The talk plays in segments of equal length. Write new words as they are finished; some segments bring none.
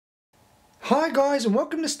Hi guys, and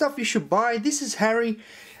welcome to Stuff You Should Buy. This is Harry,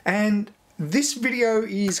 and this video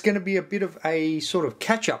is going to be a bit of a sort of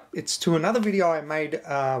catch-up. It's to another video I made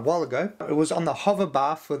a while ago. It was on the hover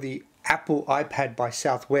bar for the Apple iPad by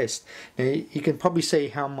Southwest. Now you can probably see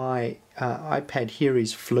how my iPad here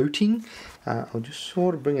is floating. I'll just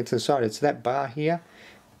sort of bring it to the side. It's that bar here.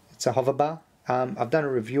 It's a hover bar. I've done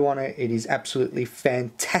a review on it. It is absolutely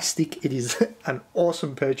fantastic. It is an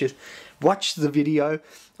awesome purchase. Watch the video.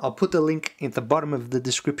 I'll put the link at the bottom of the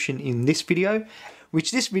description in this video,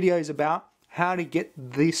 which this video is about how to get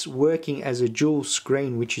this working as a dual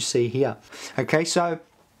screen, which you see here. Okay, so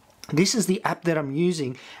this is the app that I'm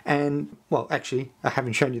using, and well, actually I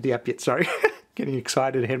haven't shown you the app yet, sorry. Getting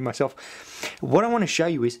excited ahead of myself. What I want to show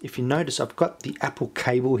you is, if you notice, I've got the Apple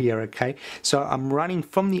cable here, okay? So I'm running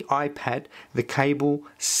from the iPad the cable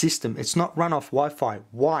system. It's not run off Wi-Fi.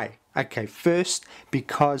 Why? Okay, first,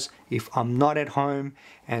 because if I'm not at home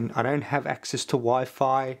and I don't have access to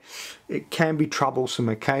Wi-Fi, it can be troublesome,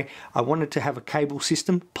 okay? I wanted to have a cable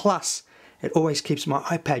system, plus it always keeps my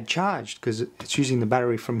iPad charged because it's using the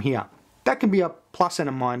battery from here. That can be a plus and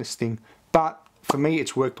a minus thing, but for me,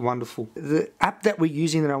 it's worked wonderful. The app that we're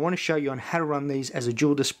using that I want to show you on how to run these as a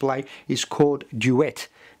dual display is called Duet.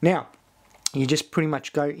 Now, you just pretty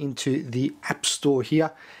much go into the App Store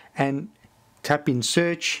here and tap in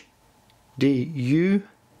search, D-U-E-T,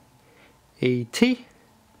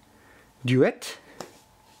 Duet.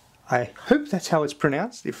 I hope that's how it's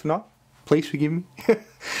pronounced. If not, please forgive me.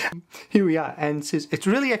 Here we are, and it says, it's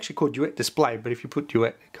really actually called Duet Display, but if you put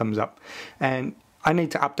Duet, it comes up. And I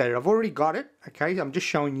need to update it. I've already got it, okay? I'm just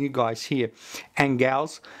showing you guys here, and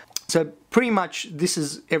gals. So pretty much this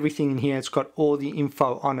is everything in here. It's got all the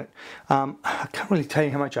info on it. I can't really tell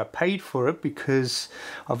you how much I paid for it because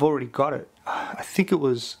I've already got it. I think it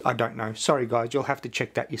was, I don't know. Sorry guys, you'll have to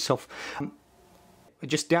check that yourself.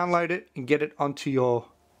 Just download it and get it onto your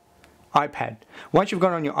iPad. Once you've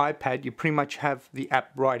got it on your iPad, you pretty much have the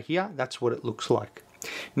app right here. That's what it looks like.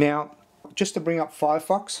 Now, just to bring up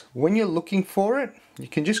Firefox, when you're looking for it, you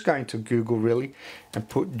can just go into Google really and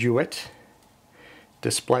put Duet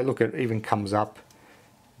Display. Look, it even comes up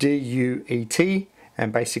D-U-E-T,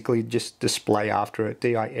 and basically just display after it,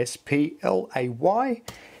 D-I-S-P-L-A-Y.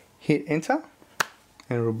 Hit enter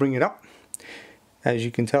and it'll bring it up. As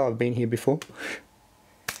you can tell, I've been here before.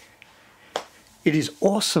 It is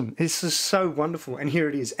awesome. This is so wonderful, and here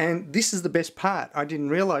it is. And this is the best part. I didn't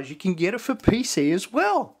realize you can get it for PC as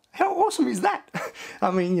well. How awesome is that?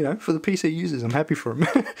 I mean, you know, for the PC users, I'm happy for them.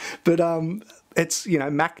 But it's, you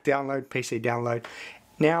know, Mac download, PC download.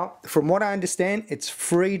 Now, from what I understand, it's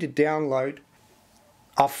free to download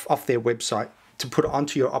off their website to put it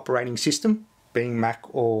onto your operating system, being Mac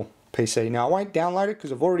or PC. Now, I won't download it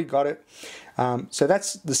because I've already got it. So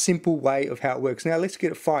that's the simple way of how it works. Now, let's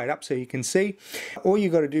get it fired up so you can see. All you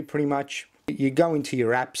got to do pretty much, you go into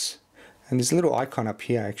your apps, and there's a little icon up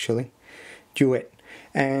here actually, Duet.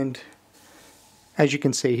 And as you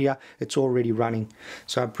can see here, it's already running.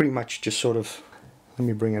 So I pretty much just sort of, let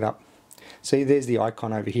me bring it up. See, there's the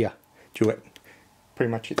icon over here, Duet.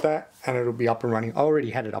 Pretty much hit that and it'll be up and running. I already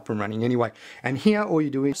had it up and running anyway. And here all you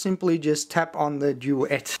do is simply just tap on the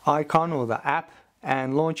Duet icon or the app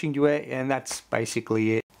and launching Duet, and that's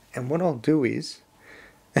basically it. And what I'll do is,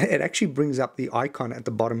 it actually brings up the icon at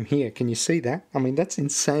the bottom here. Can you see that? I mean, that's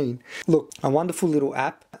insane. Look, a wonderful little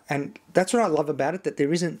app, and that's what I love about it, that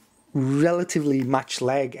there isn't relatively much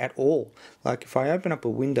lag at all. Like if I open up a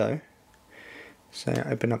window, say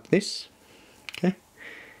I open up this, okay,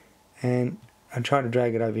 and I try to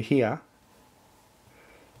drag it over here,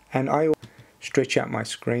 and I stretch out my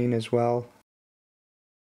screen as well.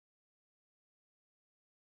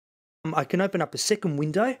 I can open up a second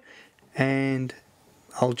window, and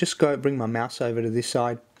I'll just go bring my mouse over to this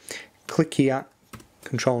side, click here,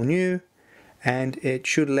 Control New, and it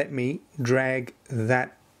should let me drag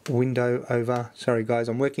that window over. Sorry guys,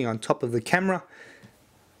 I'm working on top of the camera,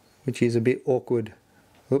 which is a bit awkward.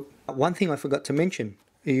 Oop. One thing I forgot to mention,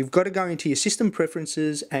 you've got to go into your system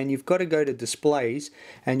preferences and you've got to go to displays,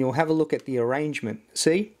 and you'll have a look at the arrangement.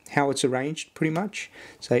 See how it's arranged pretty much?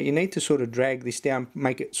 So you need to sort of drag this down,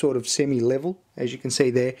 make it sort of semi-level, as you can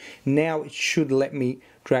see there. Now it should let me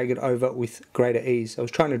drag it over with greater ease. I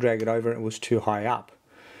was trying to drag it over and it was too high up.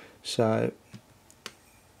 So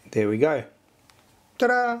there we go.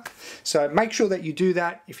 Ta-da! So make sure that you do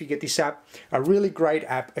that if you get this app. A really great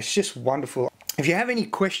app. It's just wonderful. If you have any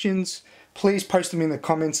questions, please post them in the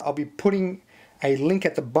comments. I'll be putting a link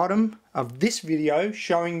at the bottom of this video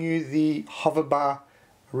showing you the hoverbar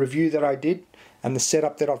review that I did and the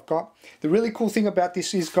setup that I've got. The really cool thing about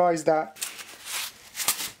this is, guys, that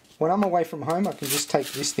when I'm away from home, I can just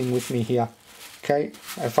take this thing with me here. Okay,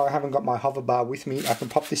 if I haven't got my hover bar with me, I can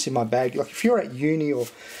pop this in my bag. Like if you're at uni or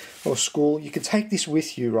school, you can take this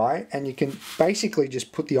with you, right? And you can basically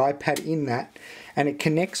just put the iPad in that, and it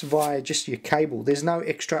connects via just your cable. There's no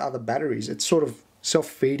extra other batteries. It's sort of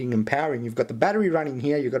self-feeding and powering. You've got the battery running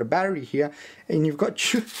here, you've got a battery here, and you've got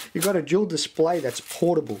a dual display that's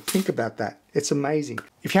portable. Think about that. It's amazing.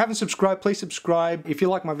 If you haven't subscribed, please subscribe. If you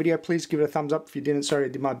like my video, please give it a thumbs up. If you didn't, sorry, I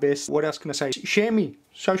did my best. What else can I say? Share me.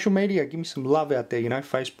 Social media. Give me some love out there, you know,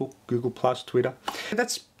 Facebook, Google+, Twitter.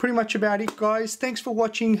 That's pretty much about it, guys. Thanks for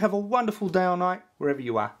watching. Have a wonderful day or night, wherever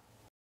you are.